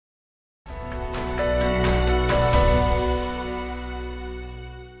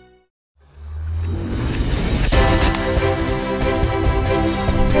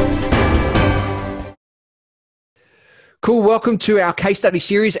Cool. Welcome to our case study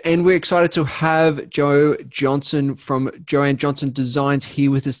series, and we're excited to have Jo Johnson from Joanne Johnson Designs here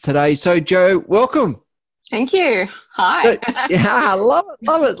with us today. So, Jo, welcome. Thank you. Hi. Yeah, I love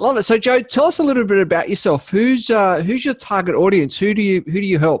it. So, Jo, tell us a little bit about yourself. Who's your target audience? Who do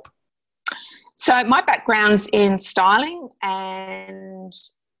you help? So, my background's in styling, and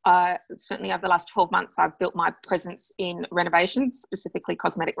certainly over the last 12 months, I've built my presence in renovations, specifically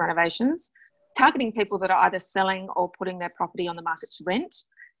cosmetic renovations, targeting people that are either selling or putting their property on the market to rent,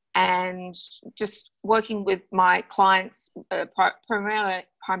 and just working with my clients,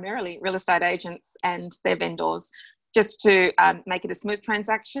 primarily real estate agents and their vendors, just to make it a smooth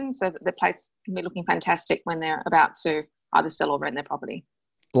transaction so that the place can be looking fantastic when they're about to either sell or rent their property.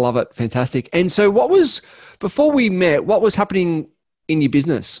 Love it. Fantastic. And so before we met, what was happening in your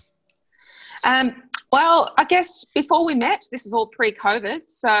business? Well, I guess before we met, this is all pre-COVID.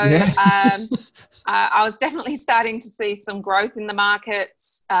 So Yeah. I was definitely starting to see some growth in the market.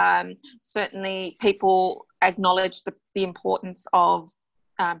 Certainly people acknowledge the importance of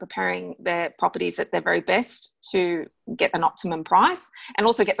preparing their properties at their very best to get an optimum price and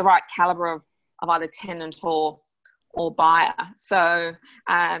also get the right calibre of either tenant or buyer. So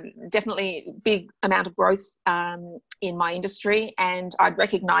definitely big amount of growth in my industry, and I'd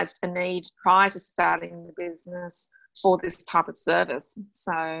recognised a need prior to starting the business for this type of service.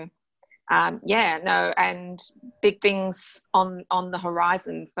 So and big things on the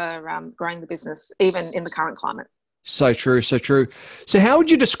horizon for growing the business, even in the current climate. So true, so true. So how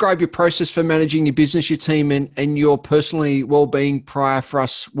would you describe your process for managing your business, your team, and your personally well-being prior for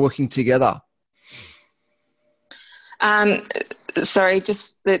us working together? Sorry,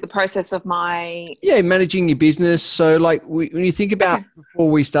 just the process of managing your business. So when you think about before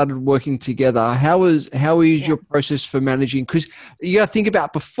we started working together, how is your process for managing? Because you got to think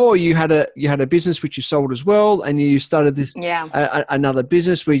about before you had a business which you sold as well, and you started this another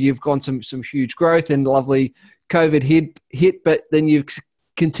business where you've gone some huge growth, and lovely COVID hit, but then you've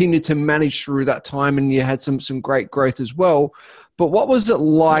continued to manage through that time, and you had some great growth as well. But what was it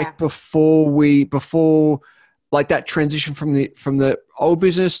like before like that transition from the old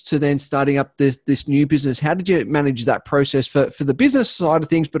business to then starting up this new business? How did you manage that process for the business side of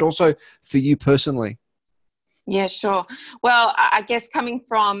things, but also for you personally? Yeah, sure. Well, I guess coming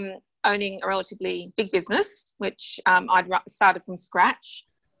from owning a relatively big business, which I'd started from scratch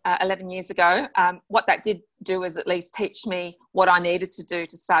 11 years ago, what that did do is at least teach me what I needed to do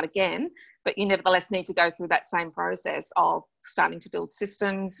to start again. But you nevertheless need to go through that same process of starting to build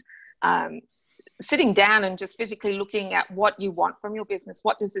systems, sitting down and just physically looking at what you want from your business.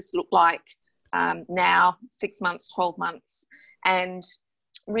 What does this look like now, 6 months, 12 months? And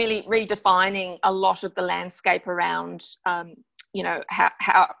really redefining a lot of the landscape around, how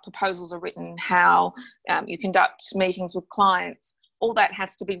proposals are written, how you conduct meetings with clients. All that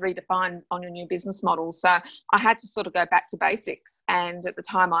has to be redefined on your new business model. So I had to sort of go back to basics. And at the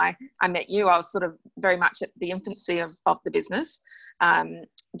time I met you, I was sort of very much at the infancy of the business,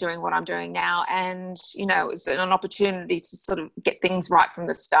 doing what I'm doing now. And, it was an opportunity to sort of get things right from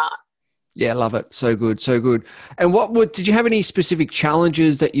the start. Yeah, love it. So good, so good. And did you have any specific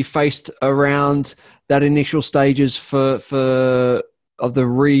challenges that you faced around that initial stages the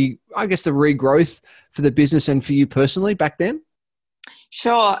regrowth for the business and for you personally back then?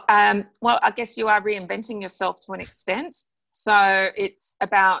 Sure. Well, I guess you are reinventing yourself to an extent. So it's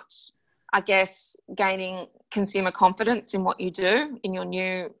about, I guess, gaining consumer confidence in what you do in your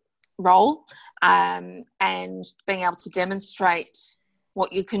new role, and being able to demonstrate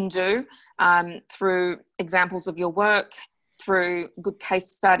what you can do through examples of your work, through good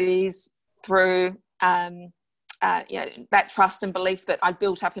case studies, through that trust and belief that I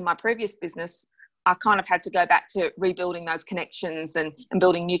built up in my previous business. I kind of had to go back to rebuilding those connections and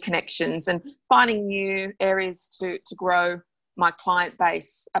building new connections and finding new areas to grow my client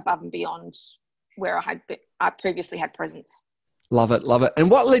base above and beyond where I previously had presence. Love it, love it. And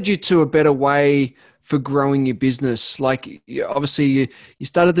what led you to a better way for growing your business? Like, obviously you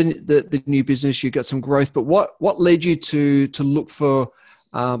started the new business, you got some growth, but what led you to look for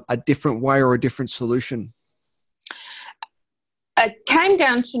a different way or a different solution? It came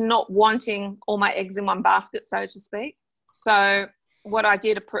down to not wanting all my eggs in one basket, so to speak. So what I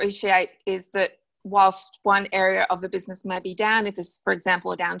did appreciate is that whilst one area of the business may be down, if there's, for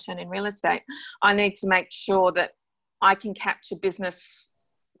example, a downturn in real estate, I need to make sure that I can capture business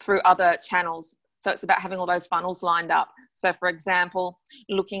through other channels. So it's about having all those funnels lined up. So, for example,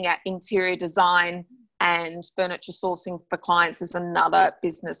 looking at interior design and furniture sourcing for clients is another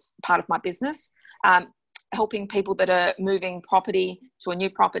business part of my business. helping people that are moving property to a new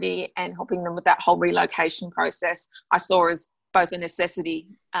property and helping them with that whole relocation process, I saw as both a necessity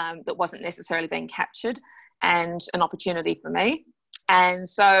that wasn't necessarily being captured and an opportunity for me. And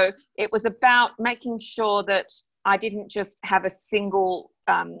so it was about making sure that I didn't just have a single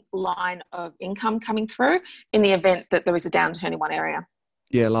line of income coming through in the event that there is a downturn in one area.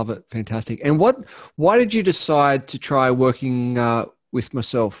 Yeah, love it. Fantastic. And why did you decide to try working with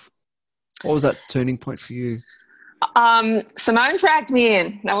myself? What was that turning point for you? Simone dragged me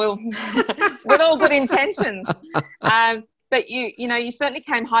in. No, with all good intentions. But you certainly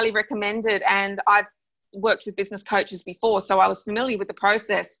came highly recommended, and I've worked with business coaches before, so I was familiar with the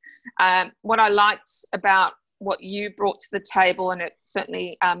process. What I liked about what you brought to the table, and it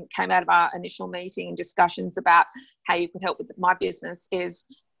certainly came out of our initial meeting and discussions about how you could help with my business, is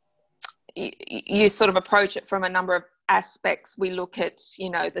you sort of approach it from a number of aspects. We look at,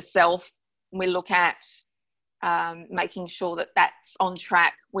 the self, we look at making sure that that's on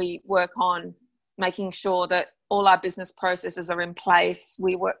track. We work on making sure that all our business processes are in place.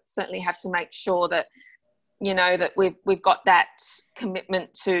 We certainly have to make sure that, that we've got that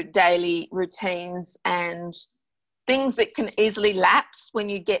commitment to daily routines and things that can easily lapse when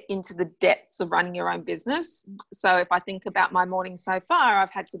you get into the depths of running your own business. So if I think about my morning so far,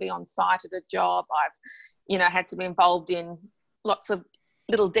 I've had to be on site at a job. I've, had to be involved in lots of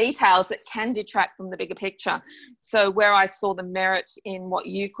little details that can detract from the bigger picture. So where I saw the merit in what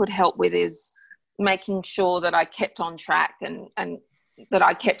you could help with is making sure that I kept on track and that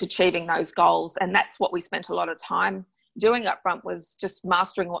I kept achieving those goals. And that's what we spent a lot of time doing up front, was just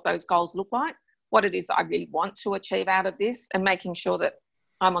mastering what those goals look like, what it is I really want to achieve out of this, and making sure that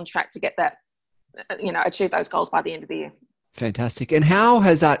I'm on track to get that, achieve those goals by the end of the year. Fantastic. And how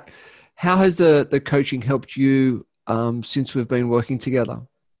has the coaching helped you since we've been working together?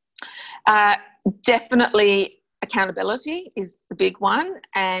 Definitely accountability is the big one,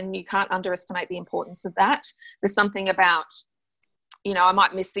 and you can't underestimate the importance of that. There's something about, I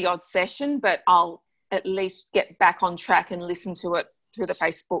might miss the odd session, but I'll at least get back on track and listen to it through the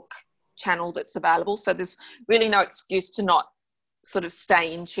Facebook channel that's available. So there's really no excuse to not sort of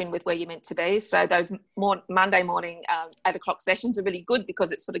stay in tune with where you're meant to be. So those Monday morning 8 o'clock sessions are really good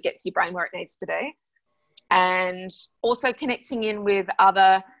because it sort of gets your brain where it needs to be. And also connecting in with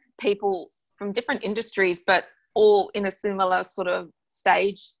other people from different industries, but all in a similar sort of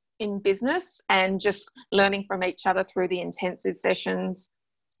stage in business, and just learning from each other through the intensive sessions.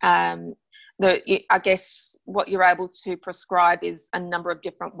 I guess what you're able to prescribe is a number of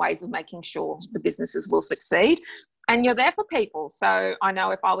different ways of making sure the businesses will succeed. And you're there for people. So I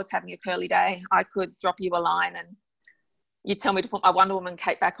know if I was having a curly day, I could drop you a line and you tell me to put my Wonder Woman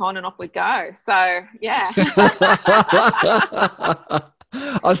cape back on and off we go. So, yeah.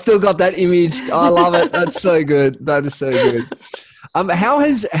 I've still got that image. I love it. That's so good. That is so good. How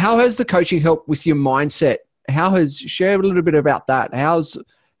has the coaching helped with your mindset? Share a little bit about that. How's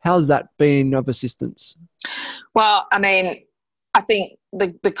that been of assistance? Well, I mean, I think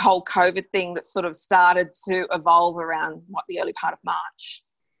the whole COVID thing that sort of started to evolve around the early part of March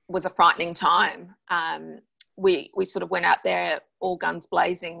was a frightening time. We sort of went out there all guns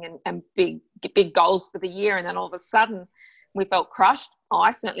blazing and big goals for the year, and then all of a sudden we felt crushed. I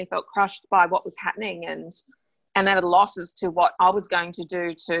certainly felt crushed by what was happening, and at a loss as to what I was going to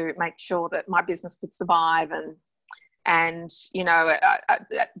do to make sure that my business could survive, and a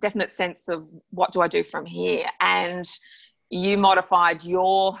definite sense of what do I do from here. And you modified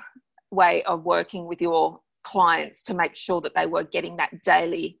your way of working with your clients to make sure that they were getting that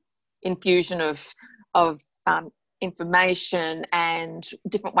daily infusion of information and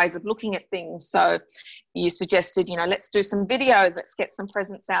different ways of looking at things. So you suggested, let's do some videos, let's get some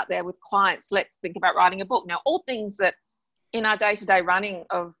presence out there with clients, let's think about writing a book. Now, all things that in our day-to-day running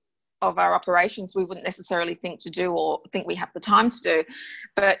of our operations we wouldn't necessarily think to do or think we have the time to do,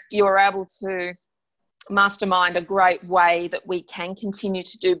 but you're able to mastermind a great way that we can continue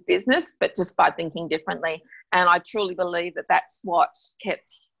to do business, but just by thinking differently. And I truly believe that that's what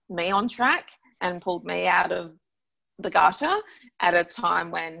kept me on track and pulled me out of the gutter at a time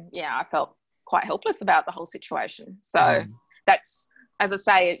when, I felt quite helpless about the whole situation. So that's, as I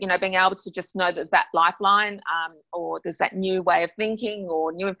say, being able to just know that lifeline, or there's that new way of thinking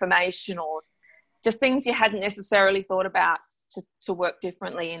or new information or just things you hadn't necessarily thought about to work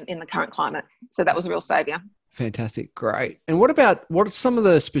differently in the current climate. So that was a real saviour. Fantastic. Great. And what are some of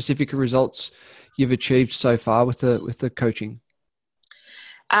the specific results you've achieved so far with the coaching?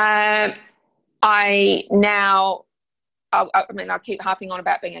 I keep harping on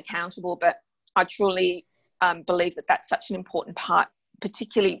about being accountable, but I truly believe that that's such an important part,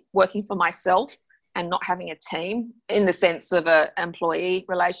 particularly working for myself and not having a team in the sense of an employee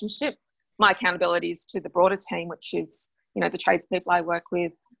relationship. My accountability is to the broader team, which is, you know, the tradespeople I work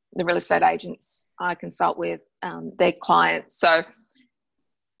with, the real estate agents I consult with, their clients. So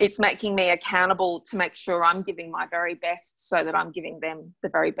it's making me accountable to make sure I'm giving my very best so that I'm giving them the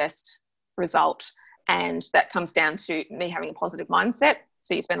very best result. And that comes down to me having a positive mindset.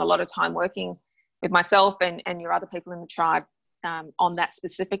 So you spend a lot of time working with myself and your other people in the tribe on that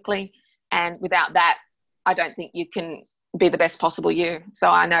specifically. And without that, I don't think you can be the best possible you. So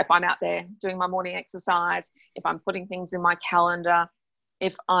I know if I'm out there doing my morning exercise, if I'm putting things in my calendar,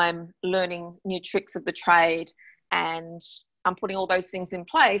 if I'm learning new tricks of the trade and I'm putting all those things in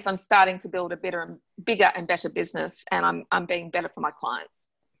place, I'm starting to build a bigger and better business, and I'm being better for my clients.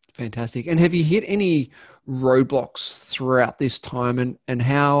 Fantastic. And have you hit any roadblocks throughout this time, and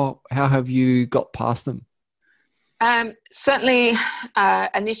how have you got past them? Certainly,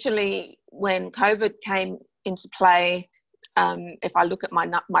 initially when COVID came into play, if I look at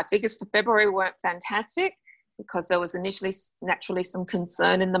my figures for February weren't fantastic, because there was initially naturally some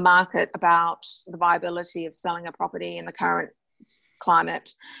concern in the market about the viability of selling a property in the current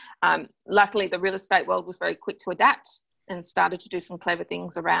climate. Luckily, the real estate world was very quick to adapt and started to do some clever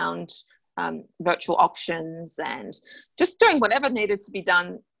things around virtual auctions and just doing whatever needed to be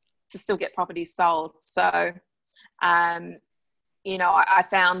done to still get properties sold. So, you know, I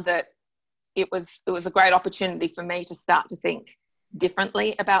found that it was a great opportunity for me to start to think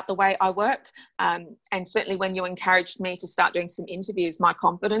differently about the way I work. And certainly when you encouraged me to start doing some interviews, my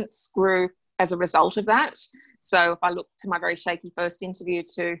confidence grew as a result of that. So if I look to my very shaky first interview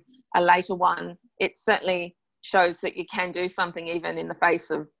to a later one, it certainly shows that you can do something even in the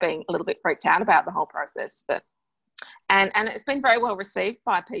face of being a little bit freaked out about the whole process. But and it's been very well received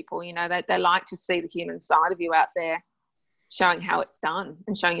by people. You know, they like to see the human side of you out there, showing how it's done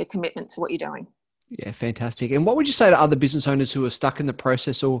and showing your commitment to what you're doing. Yeah, fantastic. And what would you say to other business owners who are stuck in the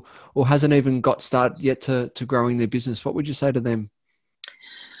process or hasn't even got started yet to growing their business? What would you say to them?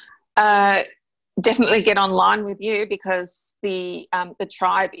 Definitely get online with you, because the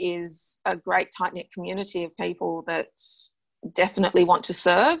tribe is a great tight-knit community of people that definitely want to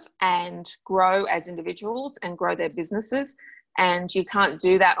serve and grow as individuals and grow their businesses. And you can't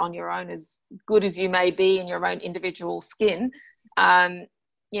do that on your own, as good as you may be in your own individual skin.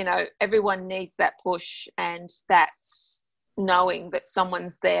 You know, everyone needs that push and that knowing that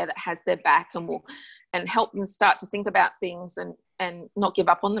someone's there that has their back and will help them start to think about things and not give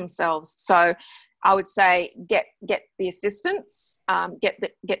up on themselves. So I would say get the assistance, get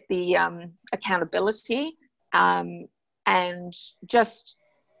the accountability, and just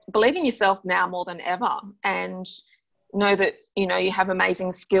believe in yourself now more than ever, and know that, you know, you have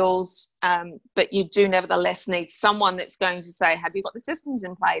amazing skills, but you do nevertheless need someone that's going to say, have you got the systems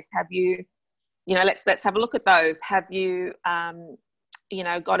in place? Have you, you know, let's have a look at those. Have you, you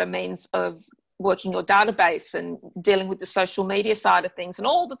know, got a means of working your database and dealing with the social media side of things and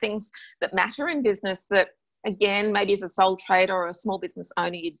all the things that matter in business that, again, maybe as a sole trader or a small business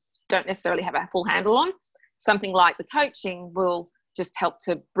owner, you don't necessarily have a full handle on. Something like the coaching will just help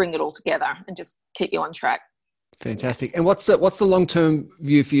to bring it all together and just keep you on track. Fantastic. And what's the long-term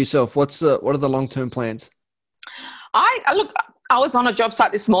view for yourself? What are the long-term plans? I was on a job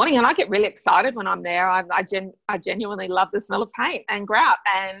site this morning and I get really excited when I'm there. I genuinely love the smell of paint and grout,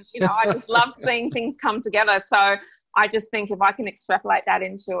 and, you know, I just love seeing things come together. So I just think if I can extrapolate that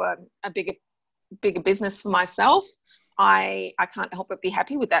into a bigger business for myself, I can't help but be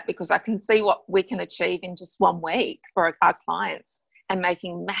happy with that, because I can see what we can achieve in just 1 week for our clients and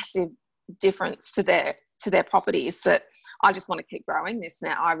making massive difference to their properties, that I just want to keep growing this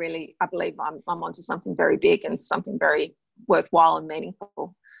now. I believe I'm onto something very big and something very worthwhile and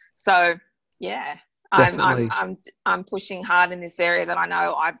meaningful. So yeah, I'm pushing hard in this area that I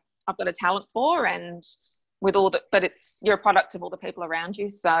know I've got a talent for, and with all the, but you're a product of all the people around you.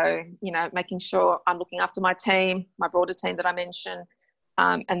 So, you know, making sure I'm looking after my team, my broader team that I mentioned,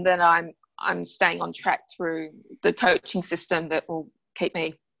 and then I'm staying on track through the coaching system that will keep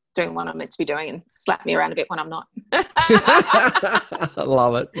me doing what I'm meant to be doing and slap me around a bit when I'm not. I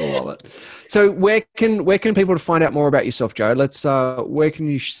love it. So where can people find out more about yourself, Jo? Where can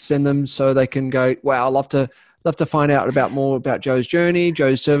you send them so they can go, wow, I'd love to find out more about Jo's journey,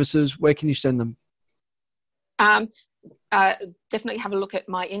 Jo's services. Where can you send them? Definitely have a look at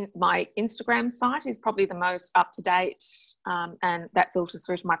my Instagram site is probably the most up to date, and that filters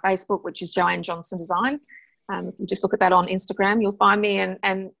through to my Facebook, which is Joanne Johnson Design. If you just look at that on Instagram, you'll find me and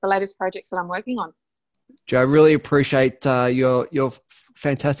the latest projects that I'm working on. Jo, I really appreciate your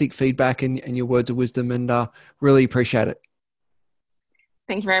fantastic feedback and your words of wisdom, and really appreciate it.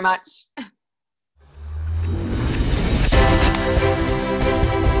 Thank you very much.